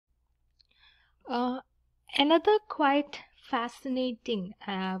Uh, Another quite fascinating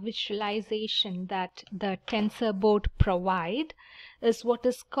visualization that the tensor board provide is what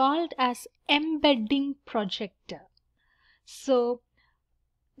is called as embedding projector. So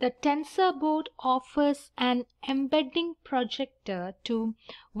the tensor board offers an embedding projector to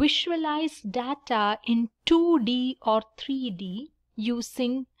visualize data in 2D or 3D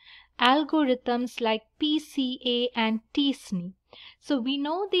using algorithms like PCA and TSNE. So we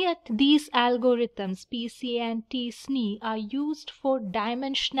know that these algorithms, PCA and TSNE, are used for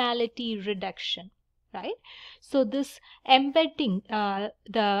dimensionality reduction, right? So this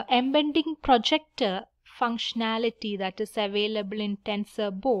the embedding projector functionality that is available in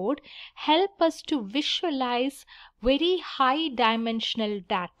tensor board help us to visualize very high dimensional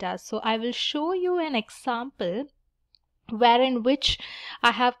data. So I will show you an example wherein which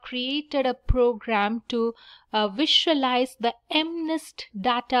I have created a program to visualize the MNIST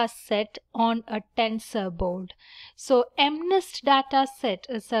data set on a tensor board. So MNIST data set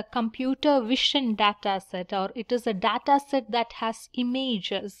is a computer vision data set, or it is a data set that has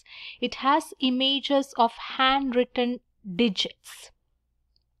images. It has images of handwritten digits.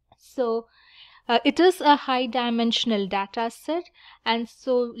 So it is a high dimensional data set, and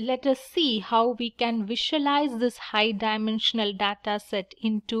so let us see how we can visualize this high dimensional data set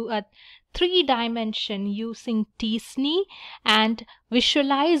into a 3 dimension using TSNE and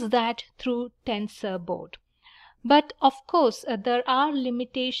visualize that through tensor board. But of course there are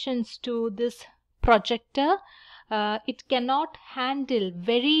limitations to this projector. It cannot handle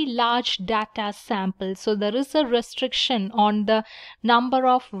very large data samples, so there is a restriction on the number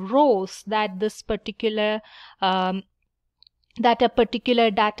of rows that this particular that a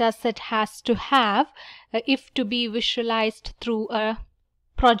particular data set has to have if to be visualized through a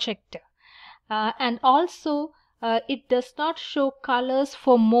projector. And also it does not show colors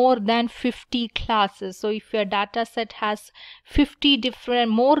for more than 50 classes. So if your data set has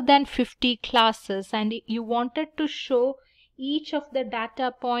more than 50 classes and you wanted to show each of the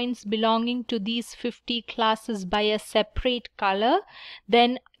data points belonging to these 50 classes by a separate color,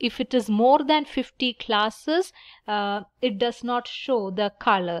 then if it is more than 50 classes, it does not show the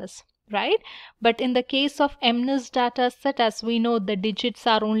colors, right? But in the case of MNIST data set, as we know, the digits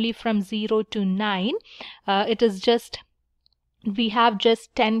are only from 0 to 9. It is just, we have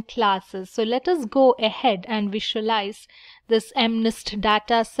just 10 classes. So let us go ahead and visualize this MNIST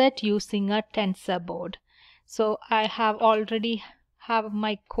data set using a tensor board. So I have already have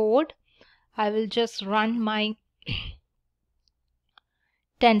my code. I will just run my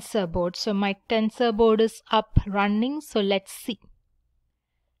tensor board. So my tensor board is up running. So let's see.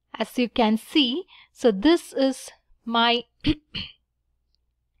 As you can see, so this is my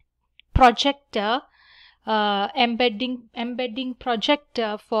projector, embedding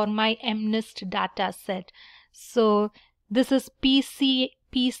projector for my MNIST data set. So this is PCA.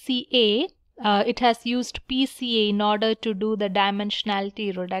 It has used PCA in order to do the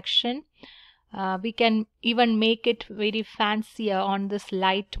dimensionality reduction. We can even make it very fancier on this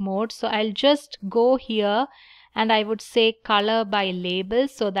light mode. So I'll just go here and I would say color by label,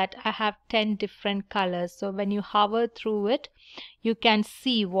 so that I have 10 different colors. So when you hover through it, you can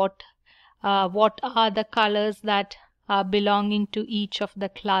see what are the colors that are belonging to each of the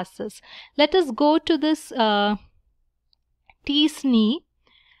classes. Let us go to this TSNE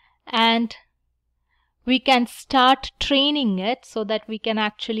and we can start training it so that we can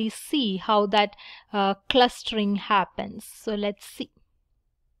actually see how that clustering happens. So let's see.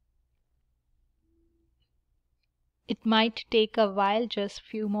 It might take a while, just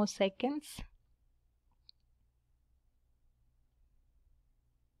few more seconds.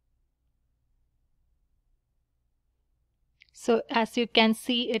 So as you can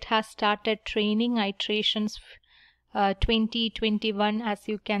see, it has started training iterations 20, 21, as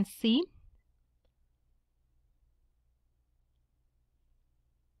you can see.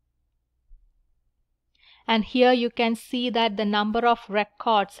 And here you can see that the number of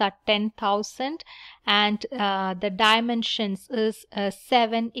records are 10,000 and the dimensions is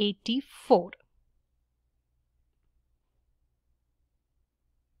 784.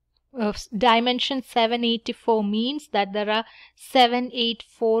 Dimension 784 means that there are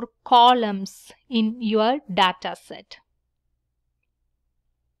 784 columns in your data set.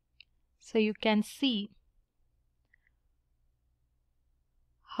 So you can see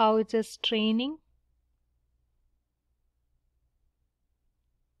how it is training.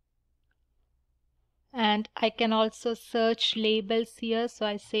 And I can also search labels here. So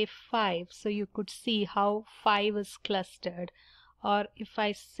I say 5. So you could see how 5 is clustered. Or if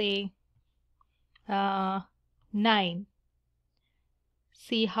I say 9.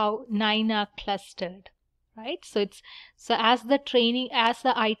 See how 9 are clustered, right? So as the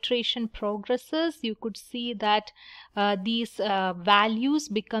iteration progresses, you could see that these values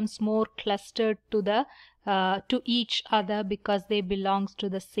becomes more clustered to each other because they belongs to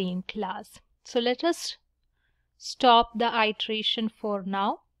the same class. So let us stop the iteration for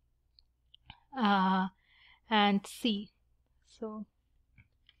now and see. So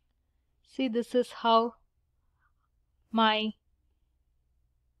see, this is how my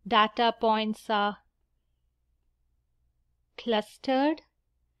data points are clustered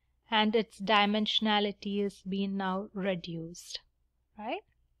and its dimensionality is being now reduced, right?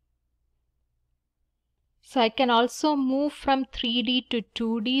 So I can also move from 3D to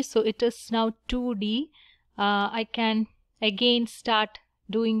 2D. So it is now 2D. I can again start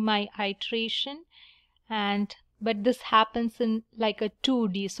doing my iteration, but this happens in like a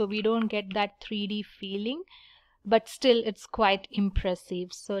 2D, so we don't get that 3D feeling, but still it's quite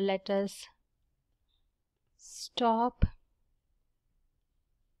impressive. So let us stop.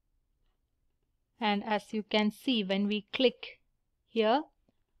 And as you can see, when we click here,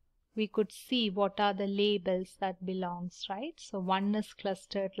 we could see what are the labels that belongs, right? So one is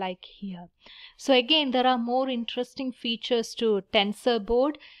clustered like here. So again, there are more interesting features to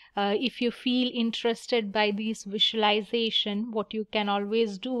TensorBoard. If you feel interested by these visualization, what you can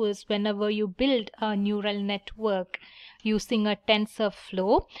always do is whenever you build a neural network using a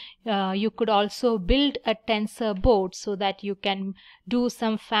TensorFlow, you could also build a TensorBoard so that you can do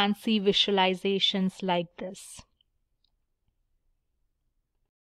some fancy visualizations like this.